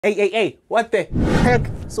Hey, what the heck?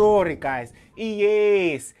 Sorry, guys.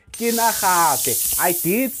 Yes, I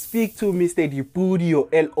did speak to Mr. Dipudio,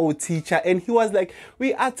 LO teacher, and he was like,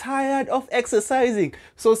 we are tired of exercising.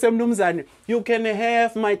 So, Semnumzan, you can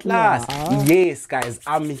have my class. Yeah. Yes, guys,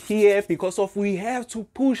 I'm here because of we have to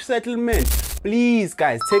push settlement. Please,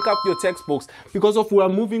 guys, take up your textbooks because of we are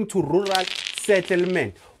moving to rural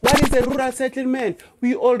settlement. What is a rural settlement?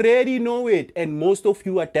 We already know it, and most of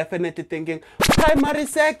you are definitely thinking primary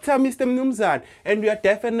sector, Mr. Mnumzan, and we are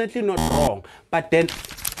definitely not wrong. But then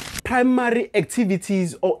primary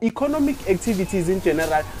activities or economic activities in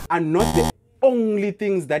general are not the only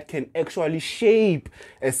things that can actually shape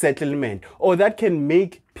a settlement or that can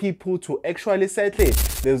make people to actually settle it.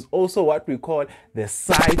 There's also what we call the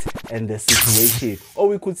site and the situation, or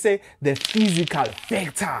we could say the physical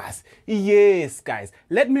factors. Yes, guys,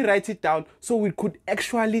 let me write it down so we could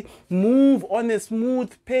actually move on a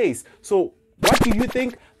smooth pace. So what do you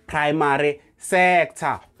think? Primary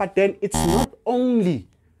sector. But then it's not only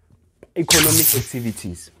economic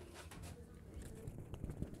activities.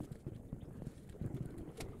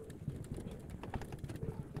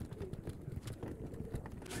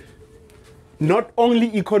 Not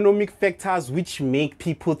only economic factors which make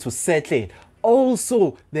people to settle,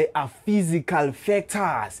 also there are physical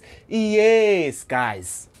factors. Yes,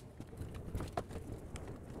 guys.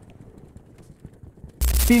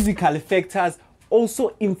 Physical factors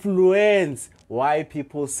also influence why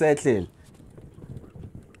people settle.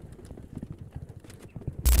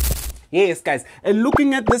 Yes, guys, and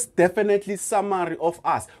looking at this definitely summary of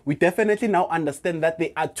us, we definitely now understand that there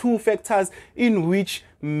are two factors in which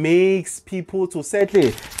makes people to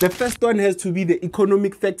settle. The first one has to be the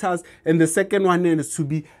economic factors, and the second one has to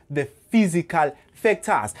be the physical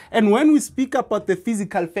factors. And when we speak about the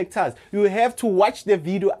physical factors, you have to watch the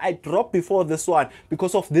video I dropped before this one,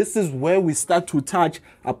 because of this is where we start to touch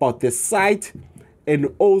about the site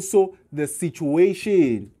and also the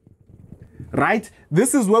situation. Right?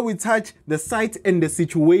 This is where we touch the site and the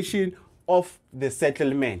situation of the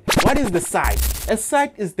settlement. What is the site? A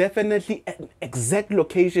site is definitely an exact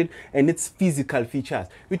location and its physical features.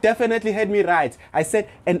 You definitely heard me right. I said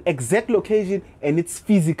an exact location and its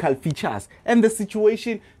physical features. And the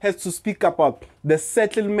situation has to speak about the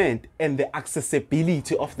settlement and the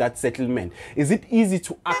accessibility of that settlement. Is it easy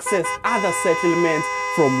to access other settlements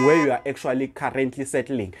from where you are actually currently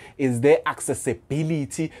settling? Is there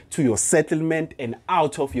accessibility to your settlement and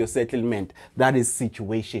out of your settlement? That is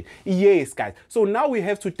situation. Yes, guys. So now we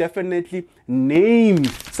have to definitely name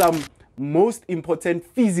some most important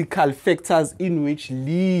physical factors in which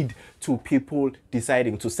lead to people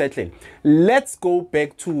deciding to settle. Let's go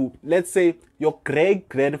back to, let's say, your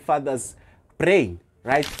great-grandfather's brain,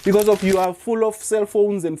 right? Because of you are full of cell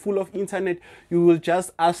phones and full of internet, you will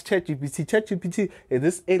just ask ChatGPT, is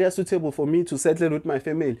this area suitable for me to settle with my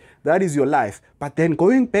family? That is your life. But then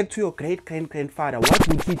going back to your great-grandfather, what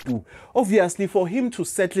would he do? Obviously, for him to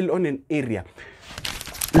settle on an area,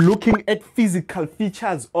 looking at physical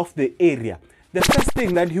features of the area, the first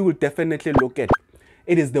thing that he would definitely look at,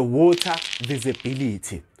 it is the water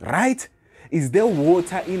visibility, right? Is there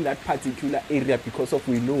water in that particular area? Because of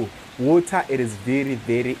we know water, it is very,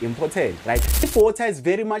 very important, right? If water is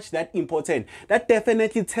very much that important, that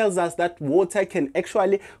definitely tells us that water can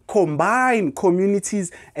actually combine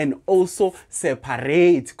communities and also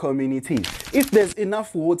separate communities. If there's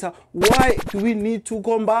enough water, why do we need to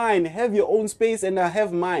combine? Have your own space and I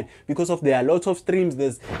have mine. Because of there are lots of streams,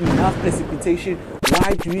 there's enough precipitation.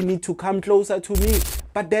 Why do you need to come closer to me?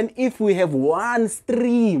 But then if we have one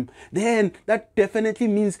stream, then that definitely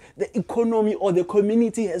means the economy or the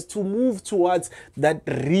community has to move towards that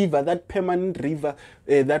river, that permanent river,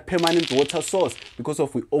 that permanent water source, because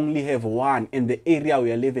of we only have one and the area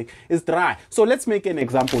we are living is dry. So let's make an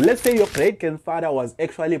example. Let's say your great-grandfather was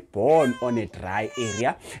actually born on a dry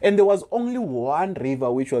area and there was only one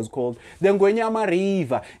river which was called the Ngwenyama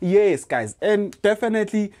River. Yes, guys, and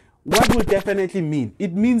definitely what will definitely mean?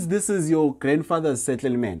 It means this is your grandfather's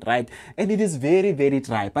settlement, right? And it is very, very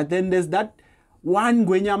dry. But then there's that one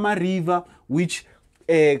Ngwenyama River which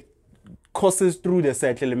courses through the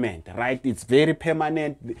settlement, right? It's very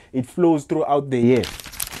permanent. It flows throughout the year,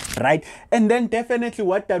 right? And then definitely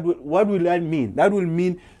what will that mean? That will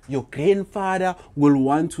mean your grandfather will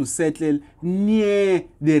want to settle near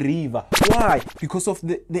the river. Why? Because of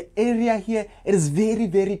the area here, it is very,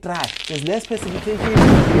 very dry. There's less precipitation,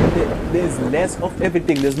 there's less of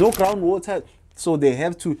everything. There's no groundwater. So they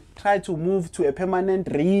have to try to move to a permanent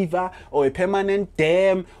river or a permanent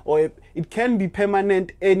dam, or it can be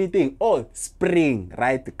permanent anything, or spring,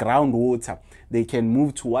 right? Groundwater. They can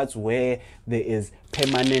move towards where there is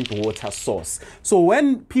permanent water source. So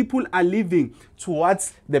when people are living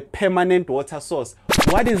towards the permanent water source,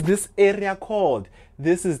 what is this area called?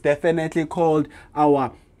 This is definitely called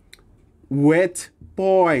our wet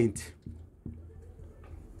point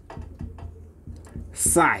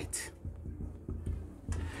site.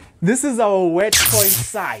 This is our wet point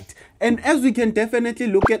site. And as we can definitely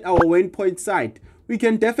look at our wet point site, we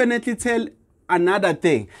can definitely tell another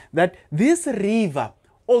thing, that this river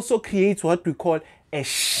also creates what we call a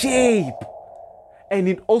shape. And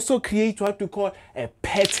it also creates what we call a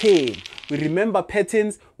pattern. We remember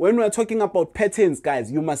patterns. When we are talking about patterns, guys,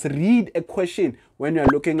 you must read a question when you are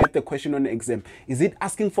looking at the question on the exam. Is it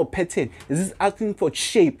asking for pattern? Is it asking for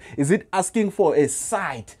shape? Is it asking for a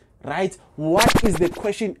site? Right? What is the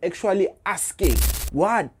question actually asking?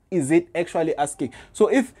 What is it actually asking? So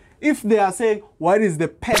if they are saying, what is the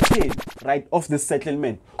pattern, right, of the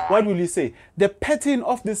settlement? What will you say? The pattern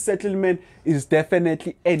of this settlement is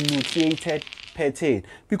definitely a nucleated pattern,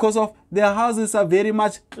 because of their houses are very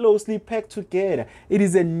much closely packed together. It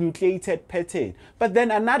is a nucleated pattern. But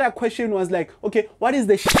then another question was like, okay, what is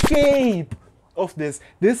the shape of this?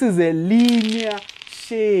 This is a linear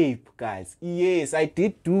shape, guys. Yes, I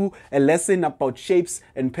did do a lesson about shapes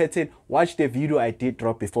and pattern. Watch the video I did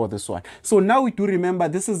drop before this one. So now we do remember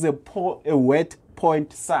this is a wet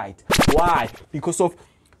point site. Why? Because of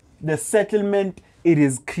the settlement, it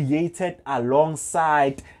is created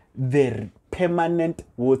alongside the permanent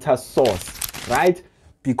water source, right?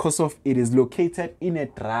 Because of it is located in a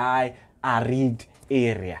dry, arid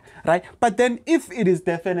area, right? But then if it is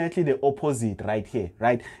definitely the opposite right here,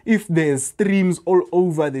 right? If there's streams all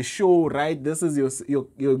over the shore, right? This is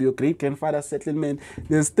your great grandfather's settlement.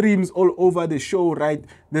 There's streams all over the shore, right?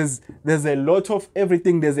 There's a lot of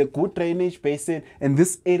everything. There's a good drainage basin, and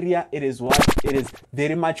this area, it is what? It is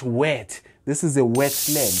very much wet. This is a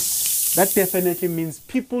wetland. That definitely means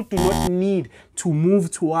people do not need to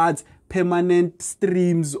move towards permanent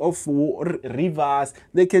streams of rivers.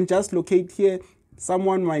 They can just locate here.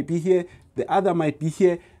 Someone might be here, the other might be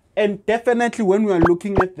here. And definitely when we are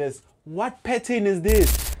looking at this, what pattern is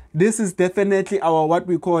this? This is definitely our what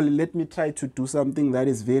we call, let me try to do something that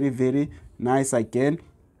is very, very nice again.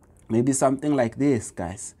 Maybe something like this,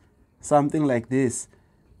 guys. Something like this.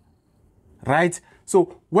 Right?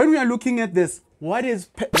 So when we are looking at this, what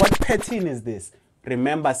pattern is this?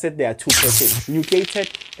 Remember, I said there are two patterns, nucleated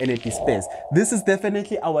and a dispersed. This is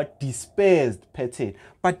definitely our dispersed pattern.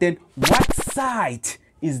 But then what site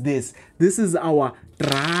is this? This is our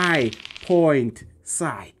dry point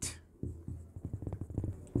site.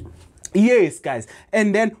 Yes, guys.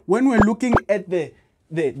 And then when we're looking at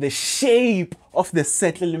the shape of the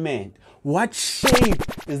settlement, what shape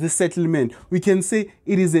is the settlement? We can say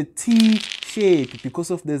it is a T shape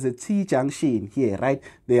because of there's a T junction here, right?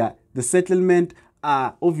 The settlement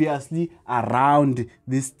are obviously around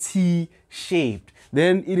this T shaped.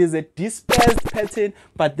 Then it is a dispersed pattern,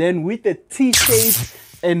 but then with a T shape,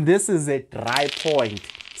 and this is a dry point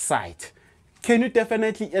site. Can you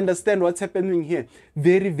definitely understand what's happening here?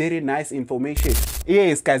 Very, very nice information.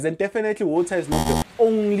 Yes, guys, and definitely water is not the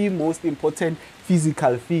only most important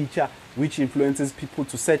physical feature which influences people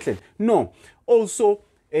to settle. No, also,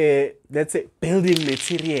 let's say building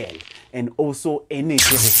material and also energy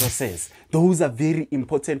resources. Those are very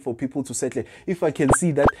important for people to settle. If I can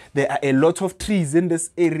see that there are a lot of trees in this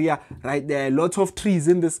area, right? There are a lot of trees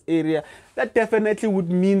in this area. That definitely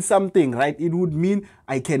would mean something, right? It would mean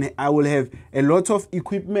I will have a lot of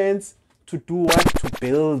equipment to do what? To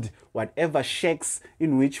build whatever shacks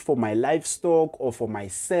in which for my livestock or for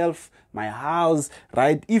myself, my house,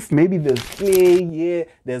 right? If maybe there's clay here,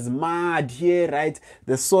 there's mud here, right?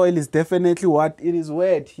 The soil is definitely what? It is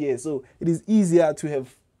wet here. So it is easier to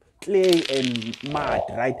have clay and mud,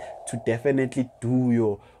 right? To definitely do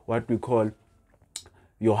your, what we call,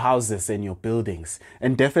 your houses and your buildings.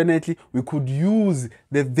 And definitely we could use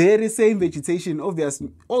the very same vegetation.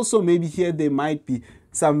 Obviously, also maybe here there might be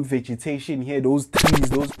some vegetation here, those trees,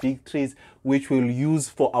 those big trees, which we'll use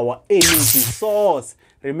for our energy source.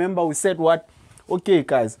 Remember we said what? Okay,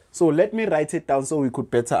 guys, so let me write it down so we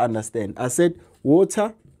could better understand. I said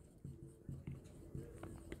water.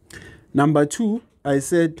 Number two, I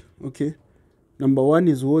said, okay, number one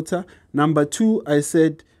is water. Number two, I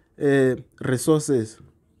said resources.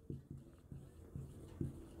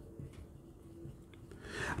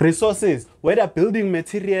 Resources, whether building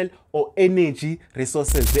material or energy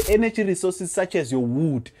resources. The energy resources such as your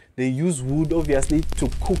wood, they use wood obviously to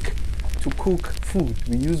cook food.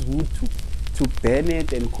 We use wood to burn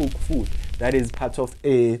it and cook food. That is part of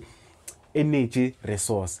energy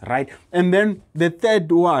resource, right? And then the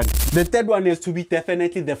third one is to be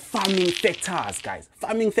definitely the farming factors, guys.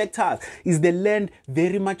 Farming factors. Is the land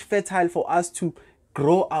very much fertile for us to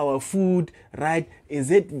grow our food, right?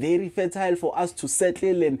 Is it very fertile for us to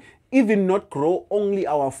settle and even not grow only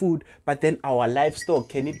our food, but then our livestock?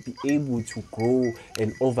 Can it be able to grow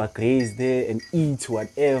and overgraze there and eat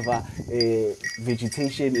whatever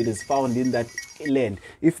vegetation it is found in that land?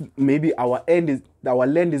 If maybe our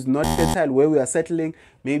land is not fertile where we are settling,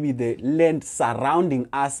 maybe the land surrounding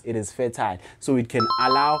us, it is fertile, so it can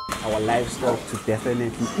allow our livestock to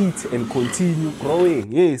definitely eat and continue growing.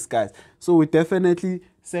 Yes, guys. So we definitely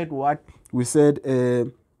said what we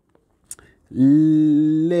said.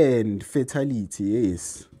 Land fertility,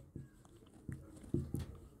 yes.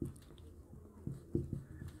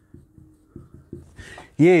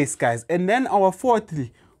 Yes, guys. And then our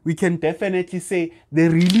fourthly, we can definitely say the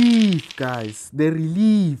relief, guys. The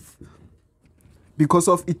relief. Because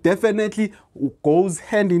of it definitely goes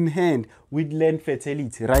hand in hand with land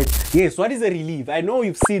fertility, right? Yes, what is a relief? I know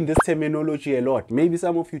you've seen this terminology a lot. Maybe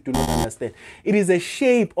some of you do not understand. It is a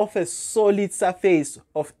shape of a solid surface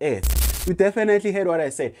of earth. You definitely heard what I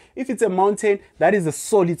said. If it's a mountain, that is a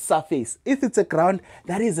solid surface. If it's a ground,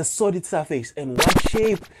 that is a solid surface. And what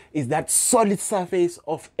shape is that solid surface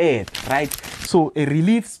of earth, right? So a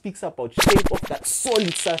relief speaks about shape of that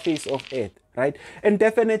solid surface of earth, right? And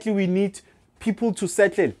definitely we need people to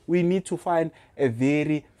settle. We need to find a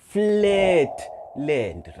very flat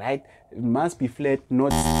land, right? It must be flat,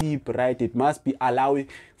 not steep, right? It must be allowing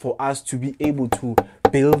for us to be able to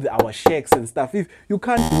build our shacks and stuff. If you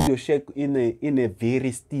can't build your shack in a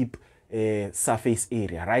very steep surface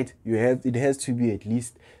area, right? It has to be at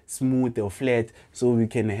least smooth or flat so we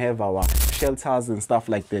can have our shelters and stuff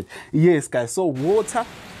like that. Yes, guys. So water,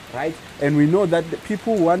 right? And we know that the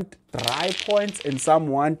people want dry points and some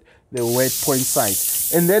want the wet point side.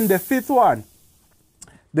 And then the fifth one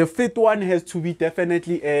has to be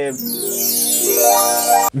definitely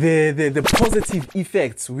the positive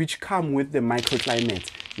effects which come with the microclimate.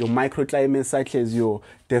 Your microclimate, such as your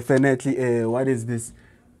definitely what is this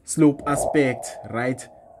slope aspect, right?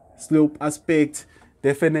 Slope aspect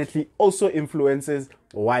definitely also influences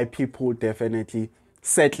why people definitely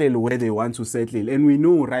settle where they want to settle. And we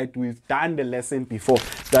know, right, we've done the lesson before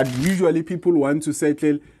that usually people want to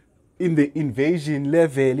settle in the invasion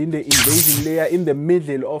level, in the invasion layer, in the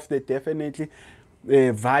middle of the definitely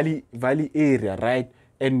valley area, right?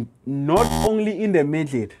 And not only in the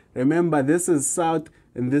middle. Remember, this is south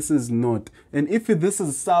and this is north. And if this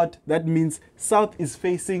is south, that means south is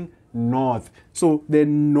facing north. So the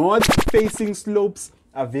north facing slopes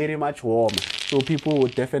are very much warm. So people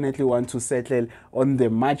would definitely want to settle on the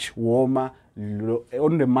much warmer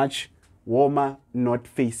north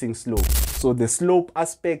facing slope. So the slope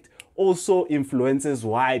aspect also influences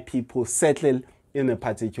why people settle in a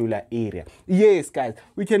particular area. Yes, guys,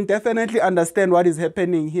 we can definitely understand what is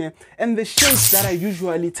happening here and the shapes that are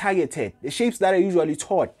usually targeted, the shapes that are usually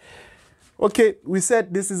taught. Okay, we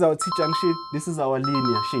said this is our T-junction, this is our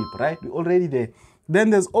linear shape, right? We're already there. Then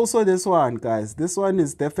there's also this one, guys. This one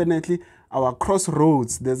is definitely our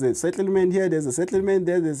crossroads. There's a settlement here, there's a settlement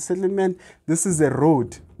there, there's a settlement. This is a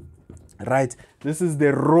road, right? This is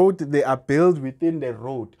the road. They are built within the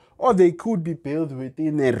road, or they could be built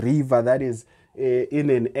within a river that is in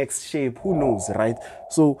an X shape. Who knows, right?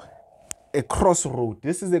 So a crossroad.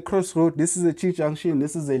 This is a crossroad. This is a T-junction.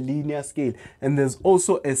 This is a linear scale. And there's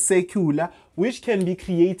also a circular, which can be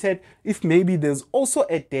created if maybe there's also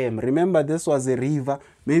a dam. Remember, this was a river.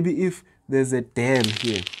 Maybe if there's a dam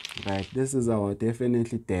here, right? This is our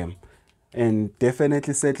definitely dam. And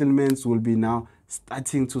definitely settlements will be now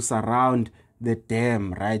starting to surround the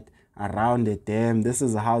dam, right? Around the dam. This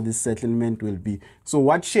is how this settlement will be. So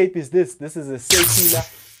what shape is this? This is a circular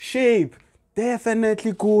shape.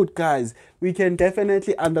 Definitely good, guys. We can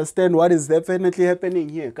definitely understand what is definitely happening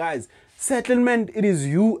here, guys. Settlement, it is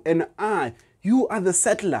you and I. You are the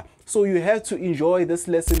settler. So you have to enjoy this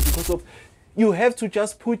lesson because of, you have to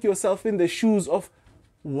just put yourself in the shoes of,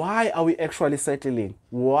 why are we actually settling?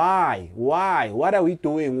 Why? What are we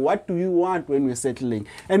doing? What do you want when we're settling?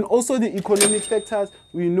 And also the economic factors.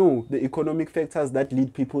 We know the economic factors that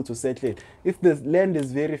lead people to settle. If the land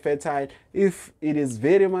is very fertile, if it is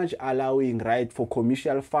very much allowing, right, for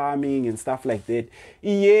commercial farming and stuff like that.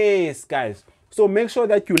 Yes, guys. So make sure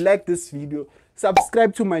that you like this video.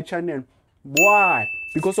 Subscribe to my channel. Why?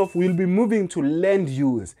 Because of we'll be moving to land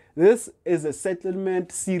use. This is a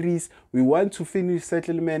settlement series. We want to finish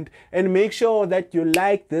settlement, and make sure that you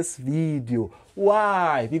like this video.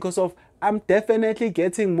 Why? Because of I'm definitely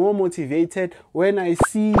getting more motivated when I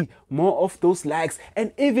see more of those likes,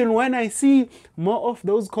 and even when I see more of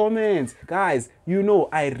those comments. Guys, you know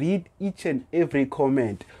I read each and every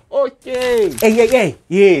comment. Okay. Hey.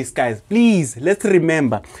 Yes, guys, please, let's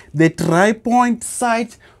remember the try point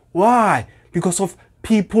site. Why? Because of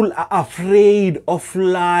people are afraid of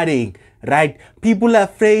flooding, right? People are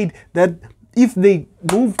afraid that if they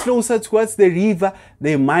move closer towards the river,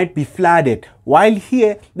 they might be flooded. While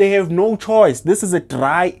here, they have no choice. This is a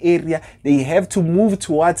dry area. They have to move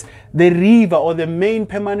towards the river or the main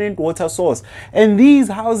permanent water source. And these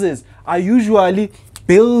houses are usually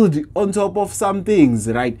built on top of some things,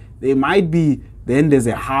 right? They might be, then there's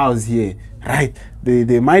a house here, right?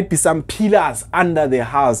 There might be some pillars under the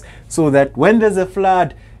house so that when there's a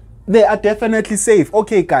flood, they are definitely safe.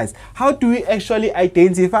 Okay, guys, how do we actually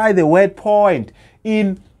identify the word point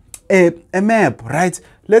in a map, right?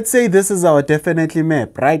 Let's say this is our definitely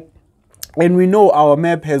map, right? And we know our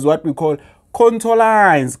map has what we call contour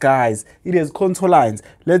lines, guys. It has contour lines.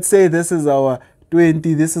 Let's say this is our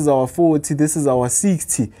 20, this is our 40, this is our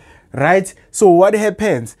 60, right? So what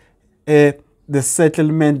happens? The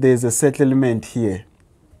settlement, there's a settlement here.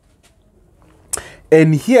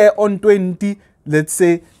 And here on 20, let's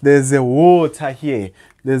say there's a water here.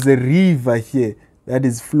 There's a river here that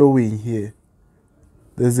is flowing here.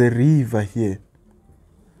 There's a river here.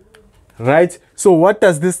 Right? So what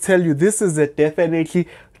does this tell you? This is a definitely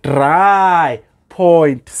dry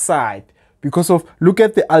point site. Because of, look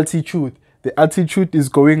at the altitude. The altitude is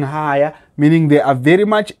going higher, meaning they are very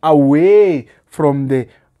much away from the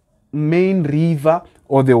main river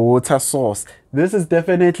or the water source. This is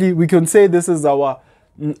definitely, we can say this is our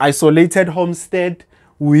isolated homestead,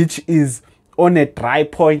 which is on a dry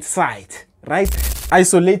point site, right?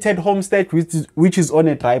 Isolated homestead which is on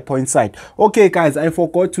a dry point site. Okay, guys, I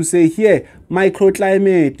forgot to say here,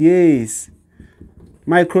 microclimate. Yes,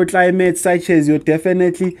 microclimate, such as your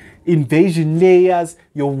definitely invasion layers,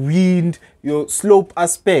 your wind, your slope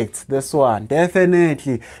aspects. This one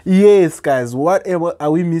definitely. Yes, guys, whatever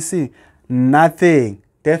are we missing? Nothing.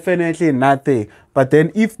 Definitely nothing. But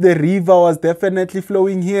then if the river was definitely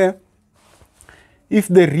flowing here,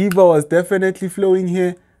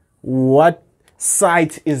 what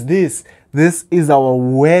site is this? This is our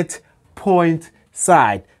wet point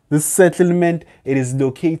site. This settlement, it is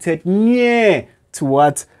located near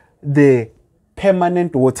towards the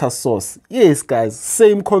permanent water source. Yes, guys,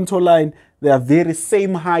 same contour line. They are very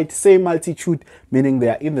same height, same altitude, meaning they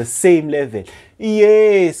are in the same level.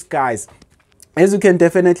 Yes, guys. As you can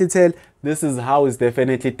definitely tell, this is how it's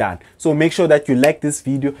definitely done. So make sure that you like this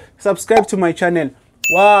video, subscribe to my channel.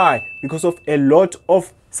 Why? Because of a lot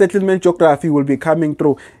of settlement geography will be coming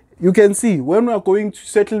through. You can see when we are going to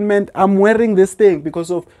settlement, I'm wearing this thing because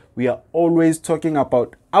of we are always talking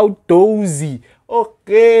about outdoorsy.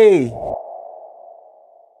 Okay.